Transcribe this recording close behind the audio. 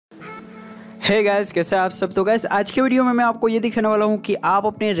Hey guys, कैसे आप सब। तो गाइस आज के वीडियो में मैं आपको ये दिखाने वाला हूँ कि आप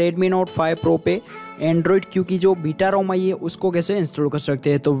अपने Redmi Note 5 Pro पे एंड्रॉइड क्यू की जो बीटा रोम आई है उसको कैसे इंस्टॉल कर सकते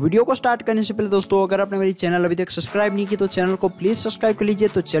हैं। तो वीडियो को स्टार्ट करने से पहले दोस्तों, अगर आपने मेरी चैनल अभी तक सब्सक्राइब नहीं की तो चैनल को प्लीज़ सब्सक्राइब कर लीजिए।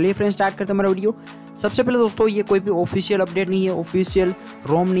 तो चलिए फ्रेंड, स्टार्ट करते हैं हमारा वीडियो। सबसे पहले दोस्तों, ये कोई भी ऑफिशियल अपडेट नहीं है, ऑफिशियल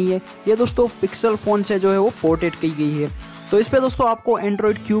रोम नहीं है, ये दोस्तों पिक्सल फ़ोन से जो है वो पोर्टेड की गई है। तो इस पर दोस्तों आपको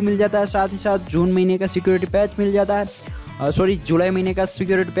एंड्रॉइड क्यू मिल जाता है, साथ ही साथ जून महीने का सिक्योरिटी पैच मिल जाता है, जुलाई महीने का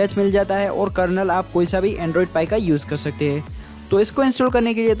सिक्योरिटी पैच मिल जाता है, और कर्नल आप कोई सा भी एंड्रॉइड पाई का यूज़ कर सकते हैं। तो इसको इंस्टॉल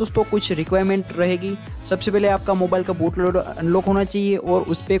करने के लिए दोस्तों कुछ रिक्वायरमेंट रहेगी। सबसे पहले आपका मोबाइल का बूट लोड अनलॉक होना चाहिए और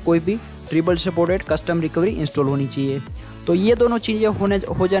उस पर कोई भी ट्रिबल सपोर्टेड कस्टम रिकवरी इंस्टॉल होनी चाहिए। तो ये दोनों चीज़ें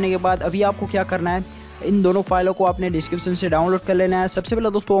हो जाने के बाद अभी आपको क्या करना है, इन दोनों फाइलों को आपने डिस्क्रिप्शन से डाउनलोड कर लेना है। सबसे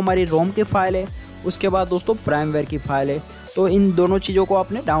पहले दोस्तों हमारी रोम की फाइल है, उसके बाद दोस्तों प्राइमवेयर की फाइल है। तो इन दोनों चीज़ों को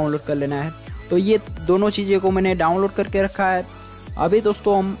आपने डाउनलोड कर लेना है। तो ये दोनों चीज़ें को मैंने डाउनलोड करके रखा है। अभी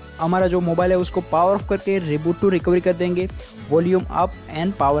दोस्तों हम हमारा जो मोबाइल है उसको पावर ऑफ करके रिबूट टू रिकवरी कर देंगे वॉल्यूम अप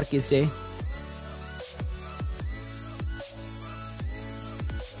एंड पावर की से।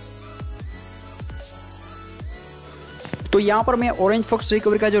 तो यहाँ पर मैं ऑरेंज फॉक्स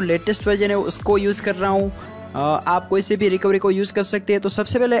रिकवरी का जो लेटेस्ट वर्जन है उसको यूज़ कर रहा हूँ। आप कोई से भी रिकवरी को यूज़ कर सकते हैं। तो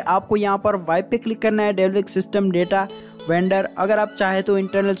सबसे पहले आपको यहाँ पर वाइप पे क्लिक करना है, डेवलप सिस्टम डेटा वेंडर। अगर आप चाहे तो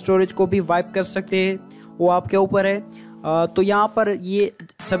इंटरनल स्टोरेज को भी वाइप कर सकते हैं, वो आपके ऊपर है। तो यहाँ पर ये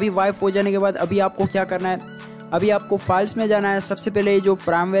सभी वाइप हो जाने के बाद अभी आपको क्या करना है, अभी आपको फाइल्स में जाना है। सबसे पहले जो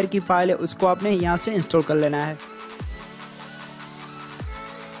फर्मवेयर की फाइल है उसको आपने यहाँ से इंस्टॉल कर लेना है।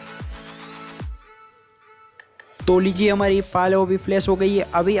 तो लीजिए हमारी फाइल है वो भी फ्लैश हो गई है।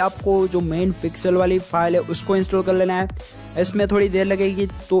 अभी आपको जो मेन पिक्सल वाली फाइल है उसको इंस्टॉल कर लेना है। इसमें थोड़ी देर लगेगी,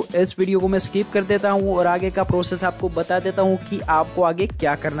 तो इस वीडियो को मैं स्किप कर देता हूँ और आगे का प्रोसेस आपको बता देता हूँ कि आपको आगे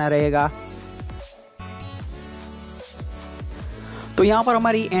क्या करना रहेगा। तो यहाँ पर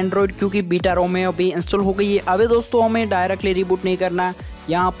हमारी एंड्रॉइड क्यू की बीटा रोम है अभी इंस्टॉल हो गई है। अभी दोस्तों हमें डायरेक्टली रिबूट नहीं करना है,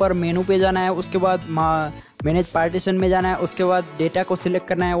 यहाँ पर मेनू पे जाना है, उसके बाद मैनेज पार्टीशन में जाना है, उसके बाद डेटा को सिलेक्ट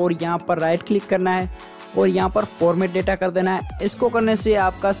करना है और यहाँ पर राइट क्लिक करना है और यहाँ पर फॉर्मेट डेटा कर देना है। इसको करने से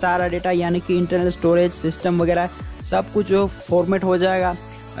आपका सारा डेटा यानी कि इंटरनल स्टोरेज सिस्टम वगैरह सब कुछ जो फॉर्मेट हो जाएगा।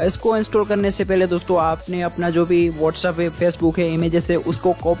 इसको इंस्टॉल करने से पहले दोस्तों आपने अपना जो भी व्हाट्सएप है, फेसबुक है, इमेजेस है,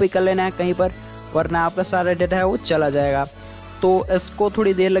 उसको कॉपी कर लेना है कहीं पर, वरना आपका सारा डेटा है वो चला जाएगा। तो इसको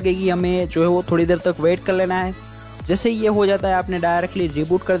थोड़ी देर लगेगी, हमें जो है वो थोड़ी देर तक वेट कर लेना है। जैसे ये हो जाता है आपने डायरेक्टली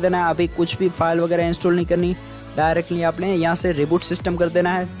रिबूट कर देना है। अभी कुछ भी फाइल वगैरह इंस्टॉल नहीं करनी, डायरेक्टली आपने यहाँ से रिबूट सिस्टम कर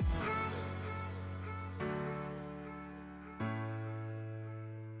देना है।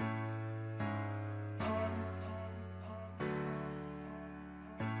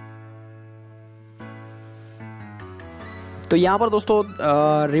 तो यहाँ पर दोस्तों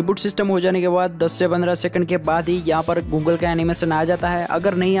रिबूट सिस्टम हो जाने के बाद 10 से 15 सेकंड के बाद ही यहाँ पर गूगल का एनिमेशन आ जाता है।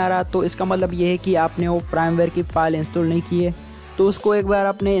 अगर नहीं आ रहा तो इसका मतलब ये है कि आपने वो प्राइमवेयर की फाइल इंस्टॉल नहीं की है। तो उसको एक बार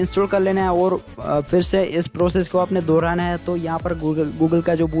आपने इंस्टॉल कर लेना है और फिर से इस प्रोसेस को आपने दोहराना है। तो यहाँ पर गूगल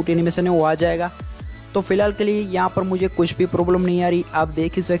का जो बूट एनिमेशन है वो आ जाएगा। तो फिलहाल के लिए यहाँ पर मुझे कुछ भी प्रॉब्लम नहीं आ रही, आप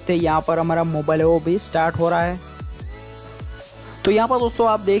देख ही सकते हैं। यहाँ पर हमारा मोबाइल है वो भी स्टार्ट हो रहा है। तो यहाँ पर दोस्तों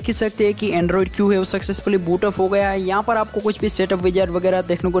आप देख ही सकते हैं कि एंड्रॉइड क्यू है वो सक्सेसफुली बूट ऑफ हो गया है। यहाँ पर आपको कुछ भी सेटअप विजार्ड वगैरह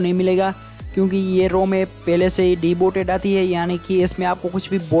देखने को नहीं मिलेगा, क्योंकि ये रोम है पहले से ही डीबोटेड आती है, यानी कि इसमें आपको कुछ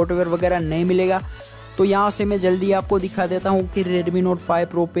भी बोटवेयर वगैरह नहीं मिलेगा। तो यहाँ से मैं जल्दी आपको दिखा देता हूँ कि Redmi Note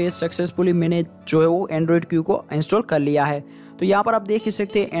 5 Pro पे सक्सेसफुली मैंने जो है वो एंड्रॉइड क्यू को इंस्टॉल कर लिया है। तो यहाँ पर आप देख ही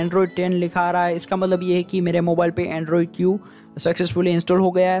सकते हैं एंड्रॉइड 10 लिखा आ रहा है। इसका मतलब ये है कि मेरे मोबाइल पे एंड्रॉइड क्यू सक्सेसफुली इंस्टॉल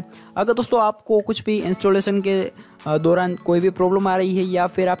हो गया है। अगर दोस्तों आपको कुछ भी इंस्टॉलेशन के दौरान कोई भी प्रॉब्लम आ रही है या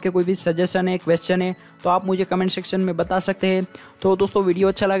फिर आपके कोई भी सजेशन है, क्वेश्चन है, तो आप मुझे कमेंट सेक्शन में बता सकते हैं। तो दोस्तों वीडियो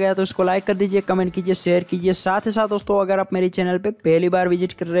अच्छा लगा है तो इसको लाइक कर दीजिए, कमेंट कीजिए, शेयर कीजिए। साथ ही साथ दोस्तों अगर आप मेरे चैनल पर पहली बार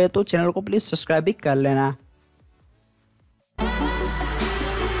विजिट कर रहे हैं तो चैनल को प्लीज़ सब्सक्राइब भी कर लेना।